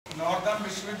Northern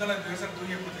বিশ্ববিদ্যালয়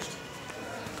 2002-এ প্রতিষ্ঠিত,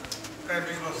 প্রায়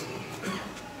 20 বছর।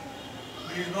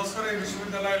 20 বছরে এই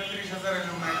বিশ্ববিদ্যালয়ের 30,000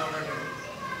 alumni already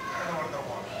over the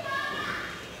world.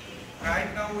 Right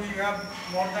now we have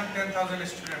more than 10,000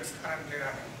 students currently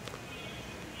running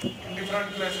in different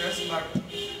places, but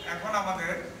এখন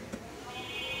আমাদের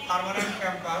পার্মানেন্ট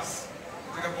ক্যাম্পাস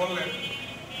যেটা বললেন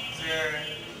যে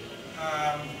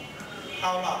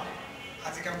হাওলা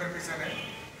হাজি ক্যাম্পের পিছনে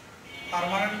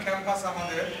পার্মানেন্ট ক্যাম্পাস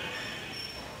আমাদের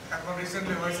এখন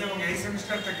রিসেন্টলি হয়েছে এবং এই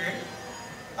সেমিস্টার থেকে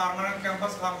পার্মানেন্ট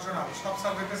ক্যাম্পাস ফাংশনাল, সব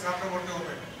সাবজেক্টে ছাত্র ভর্তি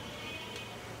হবে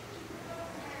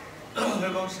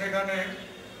এবং সেখানে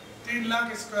 3 লাখ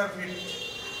স্কোয়ার ফিট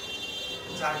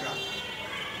জায়গা,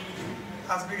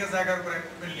 5 বিঘা জায়গার উপরে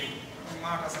বিল্ডিং,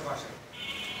 মাঠ আছে পাশে।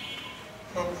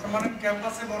 তো পার্মানেন্ট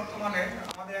ক্যাম্পাসে বর্তমানে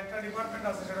আমাদের একটা ডিপার্টমেন্ট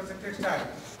আছে, সেটা হচ্ছে টেক্সটাইল,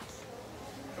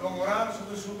 এবং ওরা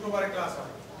শুধু শুক্রবারে ক্লাস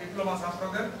হয় ডিপ্লোমা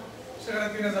ছাত্রদের, সেখানে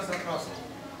 3000 ছাত্র আছে।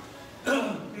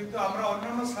 কিন্তু আমরা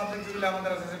অন্যান্য সাবজেক্ট যেগুলো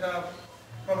আমাদের আছে, যেটা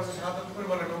প্রফেসর সাহায্য করে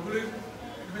বলেন, ওগুলির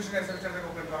এডমিশন সেমিস্টারে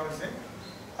কমপ্লিট করা হয়েছে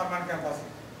পার্মানেন্ট ক্যাম্পাসে।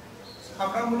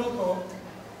 আমরা মূলত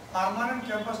পার্মানেন্ট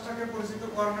ক্যাম্পাসটাকে পরিচিত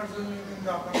করানোর জন্য কিন্তু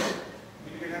আপনাদের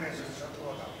এখানে এসেছি, সত্য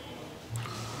কথা।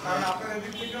 কারণ আপনাদের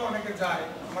দিক থেকেও অনেকে যায়,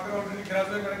 আমাদের অলরেডি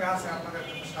গ্রাজুয়েট অনেকে আছে, আপনাদের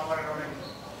সাভারের অনেক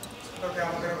ছাত্রকে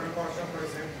আমাদের ওখানে পড়াশোনা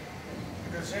করেছে,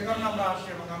 কিন্তু সেই কারণে আমরা আসছি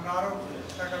এবং আমরা আরও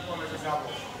একটা কলেজে যাব।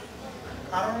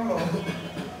 কারণ হলো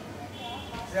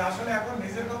যে আসলে এখন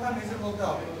নিজের কথা নিজে বলতে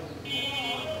হবে,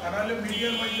 তাহলে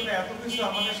মিডিয়ার মাধ্যমে এত কিছু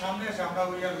আমাদের সামনে এসে আমরা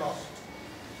we are lost.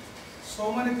 So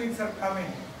many things are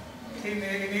coming in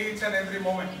each and every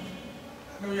moment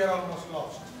and we are almost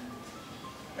lost.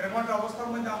 এরকম একটা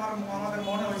অবস্থার মধ্যে আমাদের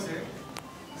মনে হয়েছে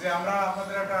যে আমরা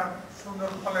আমাদের একটা সুন্দর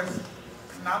কলেজ,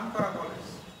 নাম করা কলেজ,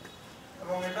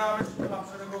 এবং এটা আমি শুনলাম,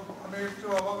 শুনে খুব আমি একটু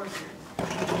অবাক হয়েছি।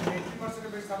 80%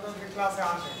 বেশি ছাত্র ক্লাসে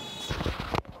আসে,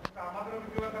 আমাদের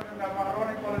অভিজ্ঞতা কিন্তু আমরা আরো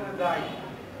অনেক কলেজে যাই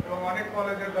এবং অনেক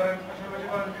কলেজে ধরেন সোশ্যালজি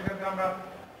কলেজে আমরা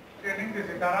ট্রেনিং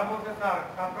দিয়েছি, তারা বলতে স্যার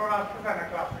ছাত্ররা আসতে চায় না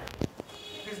ক্লাসে,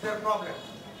 ইটস দেয়ার প্রবলেম।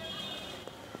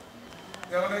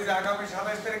 যেমন এই যে আগামী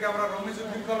 27 তারিখে আমরা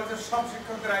রমিজউদ্দিন কলেজের সব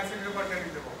শিক্ষকদের আইসিটির উপর ট্রেনিং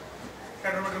দেবো,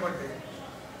 ক্যাডারমেন্টের উপর থেকে,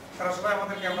 তারা সবাই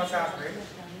আমাদের ক্যাম্পাসে আসবে।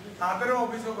 তাদেরও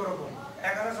অভিযোগ ওরকম,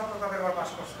 1000 ছাত্র তাদের এবার পাস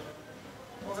করছে,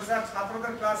 বলছে স্যার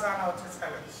ছাত্রদের ক্লাসে আনা হচ্ছে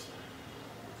চ্যালেঞ্জ।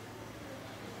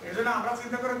 এই জন্য আমরা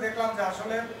চিন্তা করে দেখলাম যে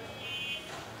আসলে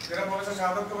যেটা বলেছে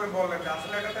সাধক কবি বললেন যে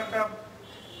আসলে এটা একটা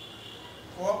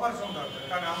কোঅপারেশন দরকার,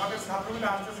 কারণ আমাদের ছাত্রগুলো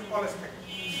আসতেছে কলেজ থেকে,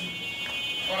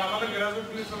 কারণ আমাদের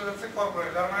গ্রাজুয়েটগুলি চলে যাচ্ছে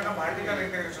কর্পোরেট, তার মানে একটা ভার্টিক্যাল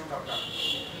ইন্টিগ্রেশন দরকার,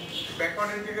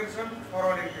 ব্যাকওয়ার্ড ইন্টিগ্রেশন,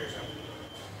 ফরওয়ার্ড ইন্টিগ্রেশন,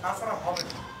 তাছাড়া হবে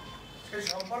না। সেই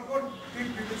সম্পর্ক ঠিক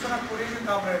বিবেচনা করেই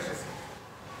কিন্তু আমরা এসেছি।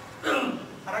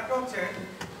 আর একটা হচ্ছে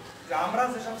যে আমরা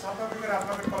যেসব ছাত্রছাত্রীদের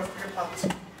আপনাদের কলেজ থেকে পাচ্ছি,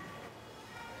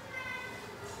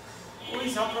 ওই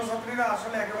ছাত্রছাত্রীরা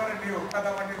আসলে একেবারে নিউ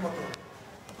কাদামাটির মতো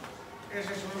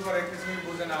এসে শুরু করে, কিছুই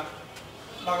বোঝে না,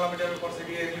 বাংলা মিডিয়ামে পড়ছে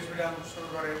গিয়ে ইংলিশ মিডিয়াম শুরু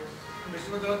করে,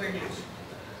 বিশ্ববিদ্যালয়তে ইংলিশ।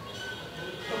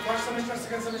 তো ফার্স্ট সেমিস্টার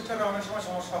সেকেন্ড সেমিস্টারে অনেক সময়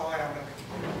সমস্যা হয় আমরা দেখি,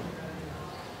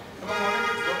 এবং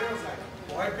অনেকে ঝরেও যায়,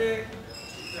 ভয় পেয়ে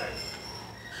যায়।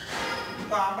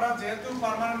 তো আমরা যেহেতু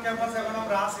পার্মানেন্ট ক্যাম্পাসে এখন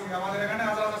আমরা আসি, আমাদের এখানে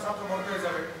 1000 ছাত্র ভর্তি হয়ে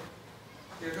যাবে,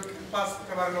 যেহেতু ক্যাম্পাস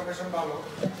একেবারে লোকেশন ভালো।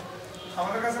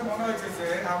 আমাদের কাছে মনে হয়েছে যে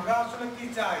আমরা আসলে কি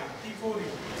চাই, কি করি,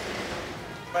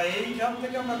 বা এইখান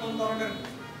থেকে আমরা কোন ধরনের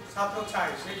ছাত্র চাই,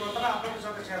 সেই কথাটা আপনাদের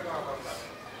সাথে শেয়ার করা দরকার।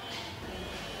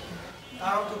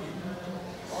 তার অর্থ কি,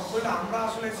 আমরা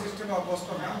আসলে সিস্টেমে অভ্যস্ত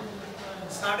না।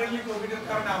 সাডেনলি কোভিডের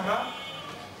কারণে আমরা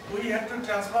we had to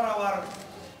transfer hour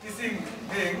teaching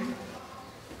thing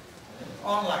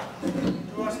online,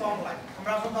 towards online.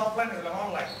 আমরা আসলে অফলাইনে ছিলাম,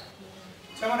 অনলাইন।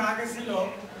 যেমন আগে ছিল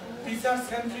টিচার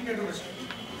সেন্ট্রিক এডুকেশন,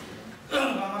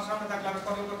 আমার সামনে থাকলে আমি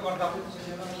কথা বলতে পারতাম,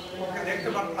 ওকে দেখতে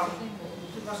পারতাম,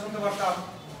 কথা শুনতে পারতাম,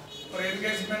 ওর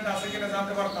এনগেজমেন্ট আছে কিনা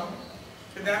জানতে পারতাম।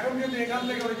 কিন্তু এখন কিন্তু এখান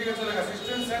থেকে ওই দিকে চলে গেছে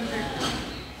স্টুডেন্ট সেন্ট্রিক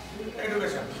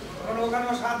এডুকেশন, কারণ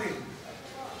ওখানেও স্বাধীন,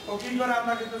 ও কি করে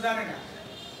আমরা কিন্তু জানি না।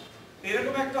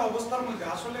 এরকম একটা অবস্থার মধ্যে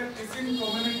আসলে teaching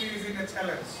community is in a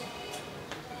challenge,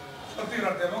 সত্যি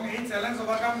করতে। এবং এই চ্যালেঞ্জ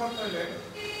ওভারকাম করতে হলে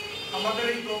আমাদের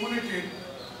এই কমিউনিটির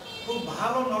খুব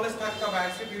ভালো নলেজ থাকতে হবে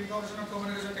আইসিটি, ইনফরমেশন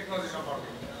কমিউনিকেশন টেকনোলজি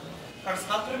সম্পর্কে, কারণ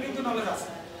ছাত্রের কিন্তু নলেজ আছে।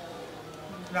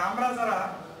 আমরা যারা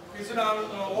কিছুটা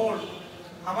ওল্ড,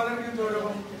 আমাদের কিন্তু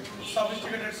ওইরকম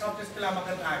সফিস্টিকেটেড সফট স্কিল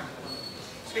আমাদের নাই।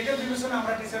 সেইটা বিবেচনা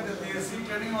আমরা টিচারদের দিয়েছি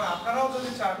ট্রেনিং। আপনারাও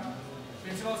যদি চান,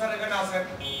 প্রিন্সিপাল স্যার এখানে আছেন,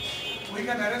 we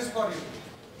can arrange for you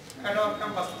at our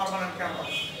campus, permanent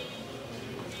campus.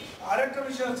 আরেকটা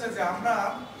বিষয় হচ্ছে যে আমরা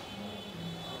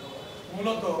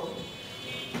মূলত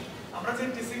আমরা যে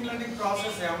টিচিং লার্নিং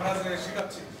প্রসেসে আমরা যে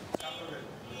শেখাচ্ছি ছাত্রদের,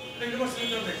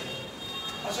 ইউনিভার্সিটিতেও দেখি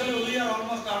আসলে we are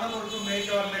almost unable to make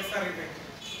our lecture effective.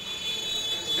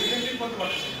 Effective করতে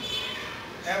পারছি না।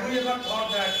 Have we ever thought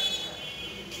that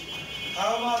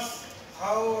how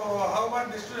about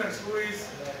the students who is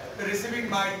receiving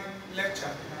my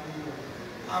lecture?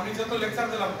 আমি যত লেকচার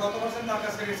দিলাম কত পার্সেন্ট তার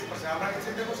কাছে রিসিভ করছে আমরা কি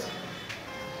চিন্তা করছি?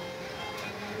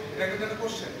 এটা কিন্তু একটা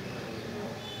কোশ্চেন।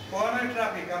 কোয়ানাই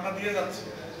ট্রাফিক আমরা দিয়ে যাচ্ছি,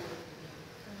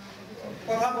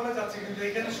 কথা বলে যাচ্ছি, কিন্তু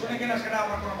এখানে শুনে কিনা সেটা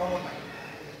আমার কোনো খবর নাই।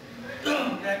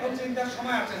 এখন চিন্তার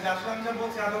সময় আছে যে আসলে আমি যা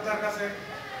বলছি আদৌ তার কাছে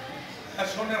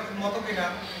শোনার মতো কিনা,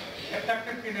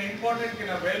 অ্যাট্রাক্টিভ কিনা, ইম্পর্টেন্ট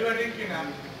কিনা, ভ্যালু অ্যাডিং কিনা,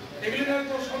 এগুলি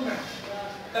হয়তো শুনবে না।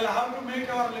 তাহলে how to make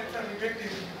our lecture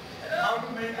effective, how to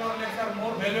make our lecture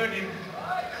more value adding,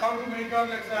 how to make our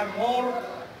lecture more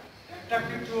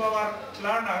attractive to our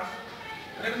learners,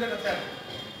 that is the challenge.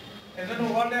 And then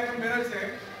what I can say,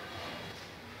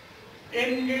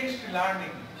 engaged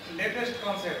learning, latest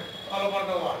concept all over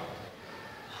the world.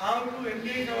 How to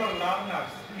engage our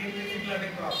learners in this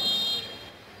learning process.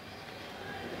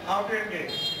 How to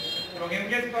engage. এবং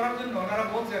engage করার জন্য ওনারা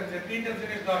বলছেন যে তিনটা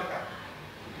জিনিস দরকার,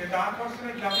 কিন্তু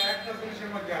আনফরচুনেটলি আমরা একটা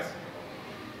জিনিসের মধ্যে আছি।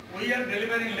 We are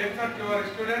delivering lecture to our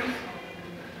students.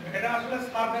 এটা আসলে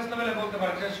সারফেস লেভেলে বলতে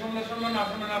পারি, যে শুনলে শুনলো না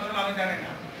শুনলে না শুনলে আমি জানি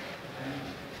না,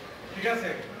 ঠিক আছে?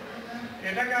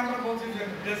 এটাকে আমরা বলছি যে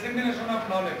ডিসেমিনেশন অফ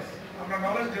নলেজ। আমরা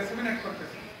নলেজ ডিসেমিনেট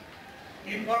করতেছি,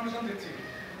 ইনফরমেশন দিচ্ছি,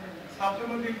 ছাত্রের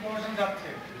মধ্যে ইনফরমেশন যাচ্ছে,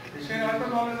 সে হয়তো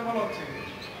নলেজেবল হচ্ছে,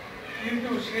 কিন্তু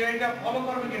সে এটা ফলো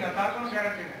করবে কিনা তার কোনো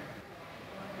গ্যারান্টি নেই।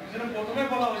 এজন্য প্রথমে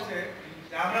বলা হয়েছে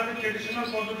যে আমরা যে ট্রেডিশনাল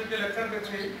পদ্ধতিতে লেকচার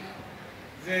দিচ্ছি,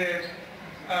 যে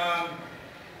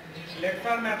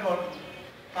লেকচার মেথড,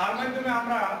 তার মাধ্যমে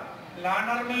আমরা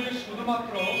লার্নারের মধ্যে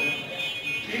শুধুমাত্র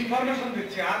ইনফরমেশন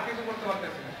দিচ্ছি, আর কিছু করতে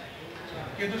পারতেছি না।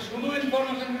 কিন্তু শুধু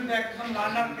ইনফরমেশন দিতে একজন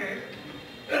লার্নারকে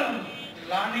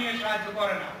লার্নিং এ সাহায্য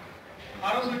করে না,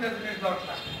 আরো দুইটা জিনিস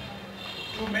দরকার।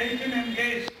 To make him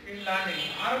engage in learning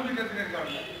আরো দুইটা জিনিস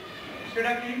দরকার।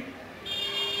 সেটা কি?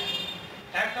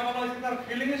 একটা বলা হয়েছে তার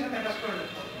ফিলিং এর সাথে অ্যাটাচ করে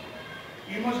দিতে হবে,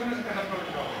 ইমোশনের সাথে অ্যাটাচ করে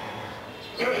দিতে হবে।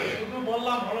 শুধু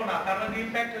বললাম হলো না, তার মধ্যে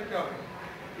ইম্প্যাক্ট হতে হবে।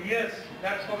 Yes,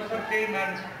 that professor came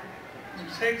and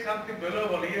said something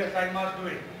valuable. Yes, I must do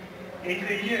it. এই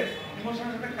যে yes,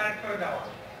 ইমোশনের সাথে কানেক্ট করে দেওয়া,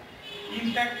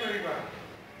 ইম্প্যাক্ট তৈরি করা।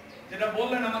 যেটা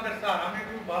বললেন আমাদের স্যার, আমি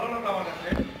খুব ভালো লাগলো আমার কাছে।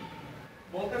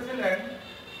 বলতেছিলেন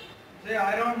যে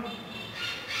আয়রন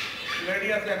লেডি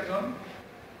আছে একজন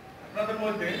আপনাদের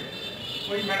মধ্যে,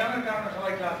 ওই ম্যাডামের কারণে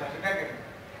সবাই ক্লাসে আসে, দেখেন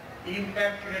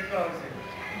ইম্প্যাক্ট ক্রিয়েট করা হয়েছে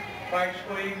বাই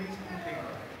শোয়িং সামথিং।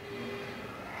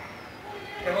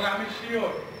 এবং আমি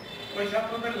শিওর ওই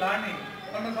ছাত্রদের লার্নিং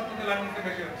অন্য ছাত্রদের লার্নিং থেকে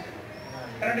বেশি হচ্ছে,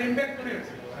 কারণ ইম্প্যাক্ট তৈরি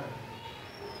হচ্ছে।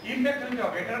 ইম্প্যাক্ট হতে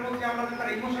হবে, এটা বলছি আমরা যে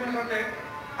তার ইমোশনের সাথে।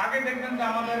 আগে দেখবেন যে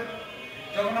আমাদের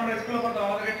যখন আমরা স্কুলে পড়তাম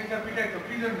আমাদেরকে টিচার পিটাইতো,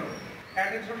 কি জন্য?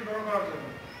 অ্যাটেনশন ড্র করার জন্য।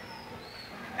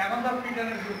 এখন তার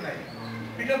পিটানের যুগ নাই,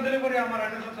 পিটার দিলে পরে আমার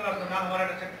অ্যাটেনশন চলে আসতো না, আমার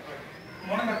অ্যাটেনশন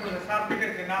মনে থাকতো যে স্যার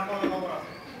পিটাইছে, না পড়লে খবর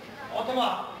আছে, অথবা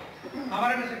আমার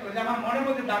অ্যাটেনশন করে যে আমার মনের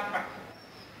মধ্যে দাগ কাটতো।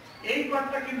 এই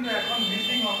পার্টটা কিন্তু এখন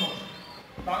মিসিং অলমোস্ট।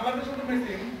 বাংলাদেশে তো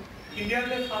মিসিং,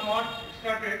 ইন্ডিয়াতে somewhat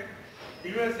started,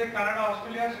 USA, Canada,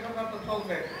 Australia সেখানে তো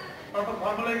চলছে, তত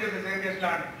ফর্মুলাই গেছে এনগেজ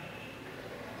লার্নিং।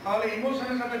 তাহলে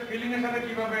ইমোশনের সাথে ফিলিং এর সাথে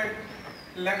কিভাবে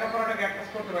লেখাপড়াটাকে অ্যাক্সেস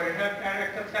করতে পারি, এটা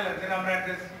একটা চ্যালেঞ্জ, যেটা আমরা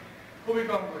অ্যাড্রেস খুবই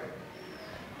কম করি।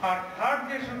 আর থার্ড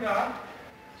যে ইস্যুটা,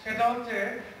 সেটা হচ্ছে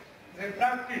যে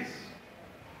প্র্যাকটিস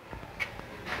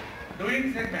ডুইং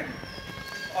সেগমেন্ট।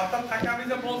 অর্থাৎ তাকে আমি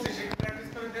যে বলছি সেটা প্র্যাকটিস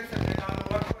করে দেখছেন, যেটা আমরা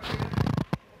ওয়ার্ক করছি,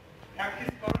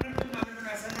 প্র্যাকটিস করানোর জন্য আমি কোনো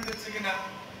অ্যাসাইনমেন্ট দিচ্ছি কিনা,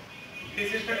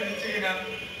 থিসিস স্টাডি দিচ্ছি কিনা,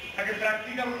 তাকে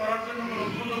প্র্যাকটিক্যাল করার জন্য কোনো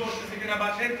উদ্বুদ্ধ করতেছি কিনা, বা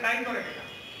সে ট্রাই করে কিনা।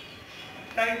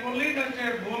 ট্রাই করলেই হচ্ছে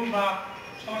ভুল বা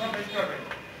সমস্যা ফেস করবে।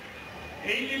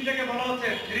 এই তিনটাকে বলা হচ্ছে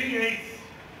 3H,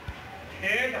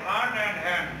 head, heart and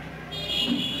hand.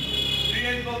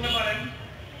 3H বলতে পারেন,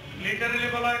 লিটারালি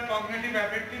বলা হয় কগনিটিভ,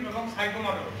 অ্যাফেক্টিভ এবং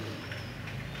সাইকোমোটর,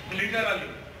 লিটারালি।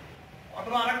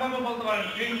 অথবা আরেকভাবে বলতে পারেন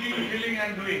থিংকিং, ফিলিং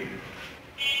অ্যান্ড ডুইং।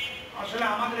 আসলে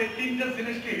আমাদের এই তিনটা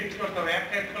জিনিসকে হিট করতে হবে,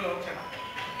 একটা হিট করলে হচ্ছে না।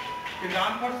 কিন্তু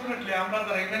আনফরচুনেটলি আমরা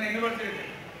যারা এখানে ইউনিভার্সিটিতে,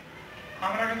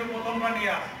 আমরা কিন্তু প্রথমবার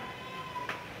নিয়ে আসি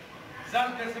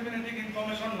জাস্ট ডিসেমিনেটিং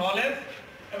ইনফরমেশন, নলেজ,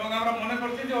 এবং আমরা মনে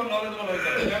করছি যে ও নলেজবল হয়ে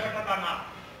যাবে, ব্যাপারটা তা না।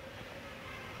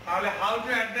 তাহলে how to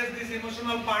address this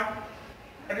emotional part,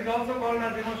 that is also called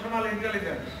as emotional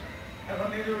intelligence. এখন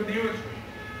নিউ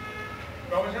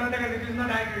professional থেকে it is not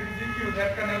IQ, it is EQ that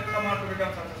can help someone to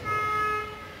become successful.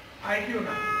 IQ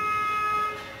না,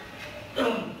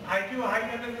 IQ হাই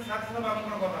থাকলে যে success হবে এমন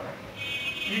কোনো কথা না,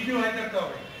 EQ হাই থাকতে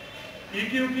হবে।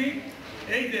 EQ কি?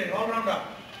 এই যে অলরাউন্ডার,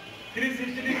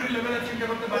 360 ডিগ্রি লেভেলে চিন্তা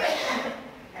করতে পারে,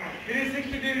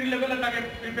 360 ডিগ্রি লেভেলে তাকে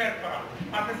প্রিপেয়ার করা,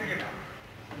 পারতেছে কিনা।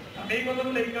 আমি এই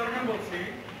কথাগুলো এই কারণে বলছি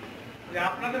যে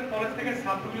আপনাদের কলেজ থেকে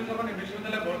ছাত্রগুলো যখন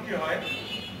বিশ্ববিদ্যালয়ে ভর্তি হয়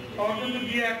তখন কিন্তু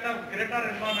গিয়ে একটা গ্রেটার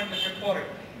এনভায়রনমেন্টে সে পড়ে।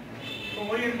 তো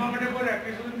ওই এনভায়রনমেন্টে পড়ে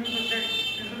কিছুদিন কিন্তু সে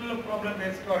কিছুগুলো প্রবলেম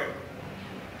ফেস করে,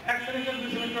 এক সেমিস্টার 2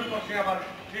 সেমিস্টার পর সে আবার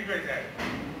ঠিক হয়ে যায়।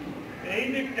 এই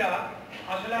দিকটা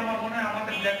আসলে আমার মনে হয়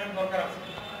আমাদের দেখার দরকার আছে,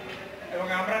 এবং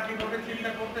আমরা কিভাবে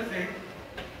চিন্তা করতেছি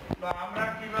বা আমরা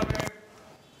কিভাবে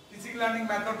টিচিং লার্নিং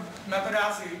মেথডে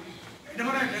আসি এটা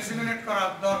মানে ডেসিমিনেট করা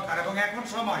দরকার। এবং এখন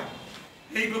সময়,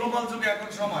 এই গ্লোবাল যুগে এখন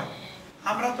সময়,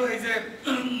 আমরা তো এই যে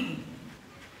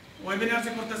ওয়েবিনার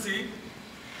যে করতেছি,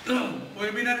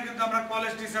 ওয়েবিনারে কিন্তু আমরা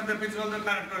কলেজ টিচারদের প্রিন্সিপালদের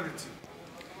কানেক্ট করে দিচ্ছি,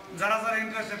 যারা যারা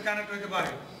ইন্টারেস্টেড কানেক্ট হইতে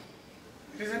পারে।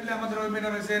 রিসেন্টলি আমাদের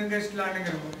ওয়েবিনার হয়েছে এনগেজ লার্নিং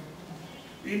এর উপর,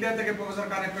 ইন্ডিয়া থেকে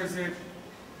প্রফেসর কানেক্ট হয়েছে,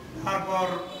 তারপর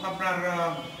আপনার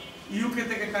ইউকে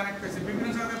থেকে কানেক্ট হয়েছে, বিভিন্ন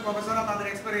জায়গায় প্রফেসররা তাদের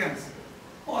এক্সপেরিয়েন্স,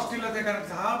 অস্ট্রেলিয়া থেকে connect,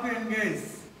 how to engage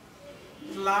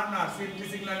learners in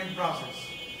teaching learning process,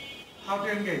 how to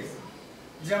engage.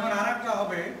 যেমন আরেকটা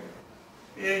হবে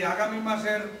এই আগামী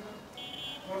মাসের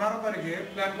 15 তারিখে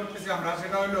প্ল্যান করতেছি আমরা,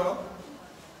 সেটা হলো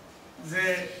যে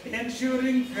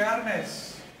ensuring fairness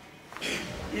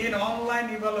in online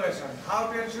evaluation, how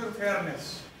to ensure fairness.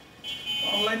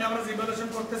 অনলাইনে আমরা ইভালুয়েশন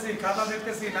করতেছি, খাতা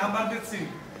দেখতেছি, নাম্বার দিচ্ছি,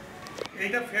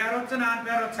 এইটা ফেয়ার হচ্ছে না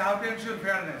আনফেয়ার হচ্ছে, হাউ টু এনশিওর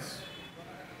ফেয়ারনেস।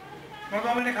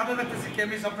 অনলাইনে খাতা দেখতেছি,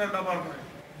 কেমি সফটওয়্যার ব্যবহার করে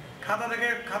খাতা দেখে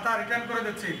খাতা রিটার্ন করে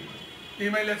দিচ্ছি,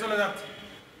 ইমেইলে চলে যাচ্ছে,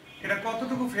 এটা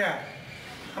কতটুকু ফেয়ার?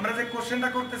 আমরা যে কোশ্চেনটা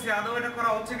করতেছি আদৌ এটা করা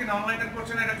হচ্ছে কিনা, অনলাইনের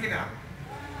কোশ্চেন এটা কিনা,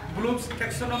 ব্লুমস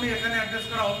ট্যাক্সোনমি এখানে অ্যাড্রেস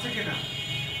করা হচ্ছে কিনা।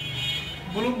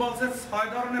 ব্লুম বলছে 6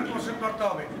 ধরনের কোশ্চেন করতে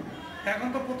হবে, এখন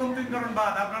তো প্রথম 3 ধরন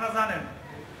বাদ, আপনারা জানেন,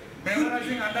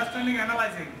 মেমোরাইজিং, আন্ডারস্ট্যান্ডিং,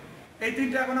 অ্যানালাইজিং, এই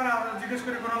 3টা এখন আর জিজ্ঞেস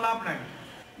করে কোনো লাভ নাই।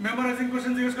 মেমোরাইজিং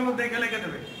কোশ্চেন জিজ্ঞেস করলে দেখে লিখে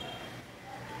দেবে,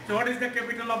 what is the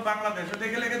capital of Bangladesh,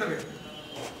 দেখে লিখে দেবে।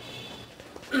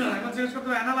 এখন জিজ্ঞেস করতে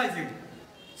হবে analysing,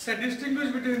 say distinguish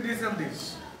between this and this,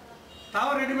 তাও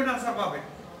রেডিমেড আনসার পাবে।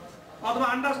 অথবা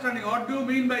understanding, what do you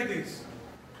mean by this,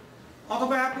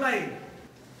 অথবা অ্যাপ্লাইং,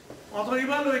 অথবা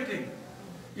evaluating,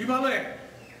 evaluate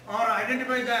or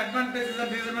identify the advantages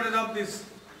and disadvantage of this.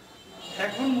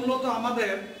 এখন মূলত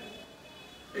আমাদের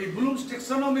এই ব্লুমস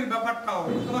ট্যাক্সোনমির ব্যাপারটাও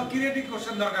অথবা ক্রিয়েটিভ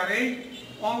কোশ্চেন দরকার এই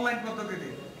অনলাইন পদ্ধতিতে,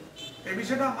 এই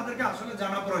বিষয়টা আমাদেরকে আসলে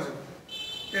জানা প্রয়োজন।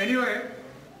 এনিওয়ে,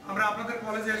 আমরা আপনাদের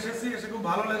কলেজে এসেছি, এসে খুব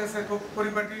ভালো লেগেছে, খুব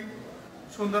পরিপাটি,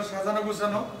 সুন্দর সাজানো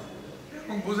গুছানো,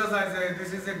 এবং বোঝা যায় যে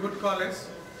this is a good college,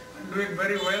 doing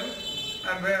very well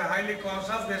and very highly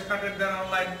conscious. They started their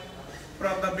online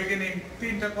from the beginning.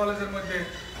 3টা কলেজের মধ্যে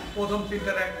প্রথম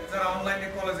 3টার এক যারা অনলাইনে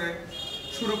কলেজে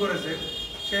শুরু করেছে,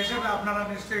 সেই হিসাবে আপনারা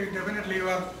নিশ্চয়ই definitely you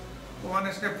R one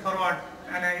step forward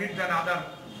and hit than other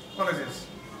colleges.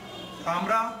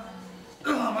 আমরা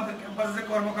আমাদের ক্যাম্পাসে যে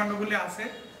কর্মকাণ্ডগুলি আছে,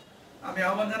 আমি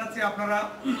আহ্বান জানাচ্ছি আপনারা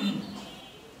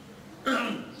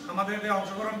আমাদের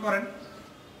অংশগ্রহণ করেন।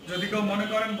 যদি কেউ মনে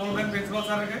করেন বলবেন প্রিন্সিপাল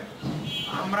স্যারকে,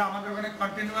 আমরা আমাদের ওখানে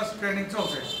কন্টিনিউয়াস ট্রেনিং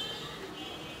চলছে,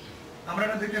 আমরা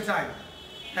এটা দিতে চাই।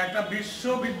 একটা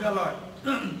বিশ্ববিদ্যালয়,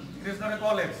 it is not a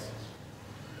college,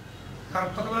 কারণ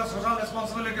কতগুলো সোশ্যাল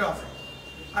রেসপন্সিবিলিটি আছে।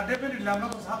 আর ডেফিনেটলি আমরা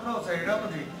তো ছাত্র আছে, এটাও তো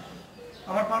ঠিক।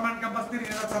 আমার পার্মানেন্ট ক্যাম্পাস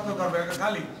 30,000 ছাত্র ধরবে,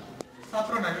 খালি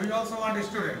ছাত্র নাই, we also want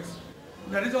students,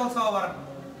 that is also hour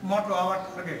motto, our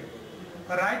target.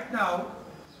 Right now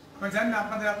আমি জানি না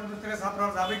আপনাদের এত দূর থেকে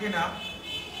ছাত্ররা যাবে কিনা।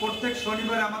 প্রত্যেক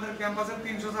শনিবার আমাদের ক্যাম্পাসে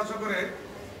 300-400 করে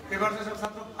এবার যেসব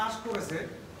ছাত্র পাস করেছে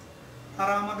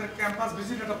তারা আমাদের ক্যাম্পাস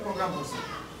ভিজিট একটা প্রোগ্রাম করছে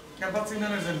ক্যাম্পাস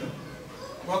চিনানোর জন্য।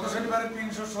 গত শনিবারে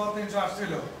 300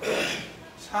 আসছিল,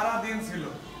 সারা দিন ছিল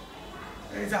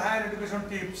এই যে higher education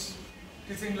tips,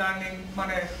 teaching learning,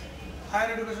 মানে higher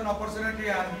education opportunity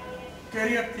and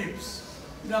career tips,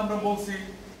 এটা আমরা বলছি।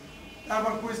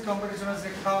 তারপর কুইজ কম্পিটিশন হয়েছে,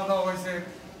 খাওয়া দাওয়া হয়েছে,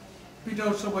 পিঠা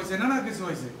উৎসব হয়েছে, নানা কিছু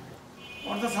হয়েছে।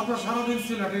 অর্থাৎ ছাত্র সারাদিন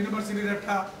ছিল, ইউনিভার্সিটির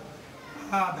একটা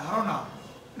ধারণা,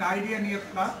 আইডিয়া নিয়ে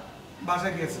তারা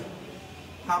বাসায় গিয়েছে।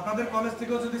 আপনাদের কলেজ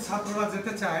থেকেও যদি ছাত্ররা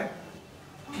যেতে চায়,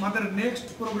 আমাদের নেক্সট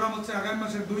প্রোগ্রাম হচ্ছে আগামী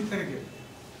মাসের 2 তারিখে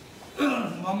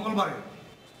মঙ্গলবারে।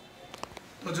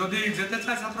 তো যদি যেতে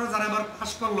চায় ছাত্ররা, যারা এবার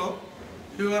পাস করলো,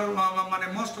 ইউ আর মানে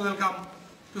most welcome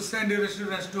to send your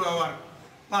students to our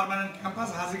permanent campus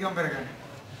হাজি ক্যাম্পের এখানে।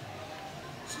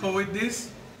 সো উইথ দিস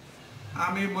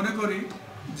আমি মনে করি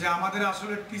যে আমাদের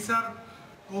আসলে টিচার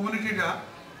কমিউনিটিটা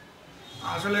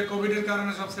আসলে কোভিডের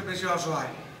কারণে সবচেয়ে বেশি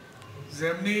অসহায়।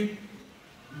 যেমনি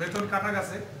বেতন কাটা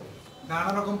গেছে,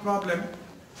 নানা রকম প্রবলেম,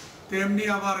 তেমনি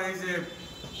আবার এই যে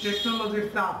টেকনোলজির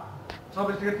চাপ, সব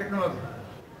থেকে টেকনোলজি,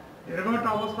 এরকম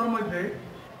একটা অবস্থার মধ্যে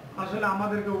আসলে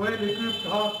আমাদেরকে ওয়েল ইকুইপড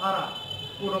হওয়া ছাড়া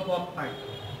কোনো পথ নাই।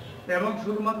 এবং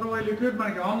শুধুমাত্র ওয়েল ইকুইপড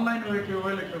মানে কি, অনলাইন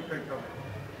ওয়েল ইকুইপড থাকতে হবে।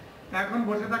 এখন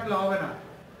বসে থাকলে হবে না,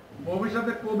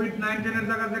 ভবিষ্যতে কোভিড-19 এর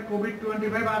জায়গায় যে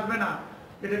কোভিড-25 আসবে না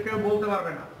এটা কেউ বলতে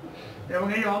পারবে না, এবং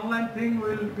এই online thing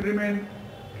will remain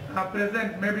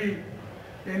present maybe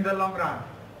in the long run,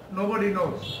 nobody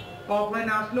nose.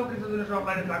 অফলাইনে আসলেও কিছু জিনিস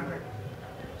অফলাইনে থাকবে।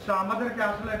 সো আমাদেরকে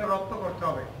আসলে এটা রপ্ত করতে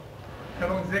হবে,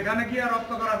 এবং যেখানে গিয়ে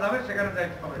রপ্ত করা যাবে সেখানে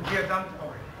যাইতে হবে, গিয়ে জানতে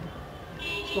হবে।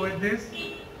 সো উইথ দিস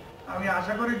আমি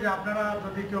আশা করি যে আপনারা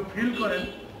যদি কেউ ফিল করেন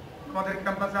আমাদের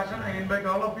ক্যাম্পাসে আসেন, I invite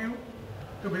all of you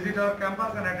to visit our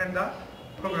campus and attend the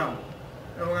programme.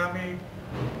 এবং আমি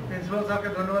প্রিন্সিপাল স্যারকে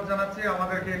ধন্যবাদ জানাচ্ছি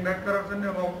আমাদেরকে ইনভাইট করার জন্য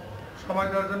এবং সময়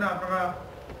দেওয়ার জন্য। আপনারা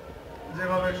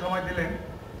যেভাবে সময় দিলেন,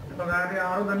 এবং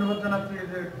আরও ধন্যবাদ জানাচ্ছি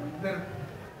যে আমাদের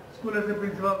স্কুলের যে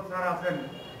প্রিন্সিপাল স্যার আছেন,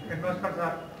 হেডমাস্টার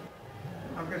স্যার,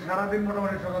 আজকে সারাদিন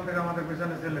মোটামুটি সকাল থেকে আমাদের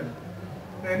পিছনে ছিলেন।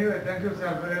 Anyway, thank you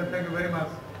sir, thank you very much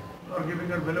for giving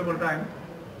your valuable time.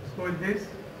 So with this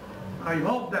I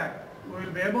hope that we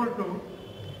will be able to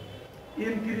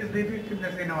increase the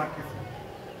effectiveness in our teaching.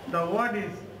 The word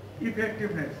is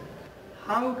effectiveness.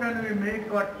 How can we make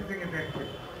our teaching effective?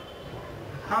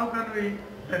 How can we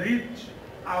reach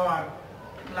our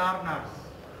learners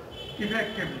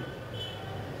effectively?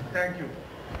 Thank you.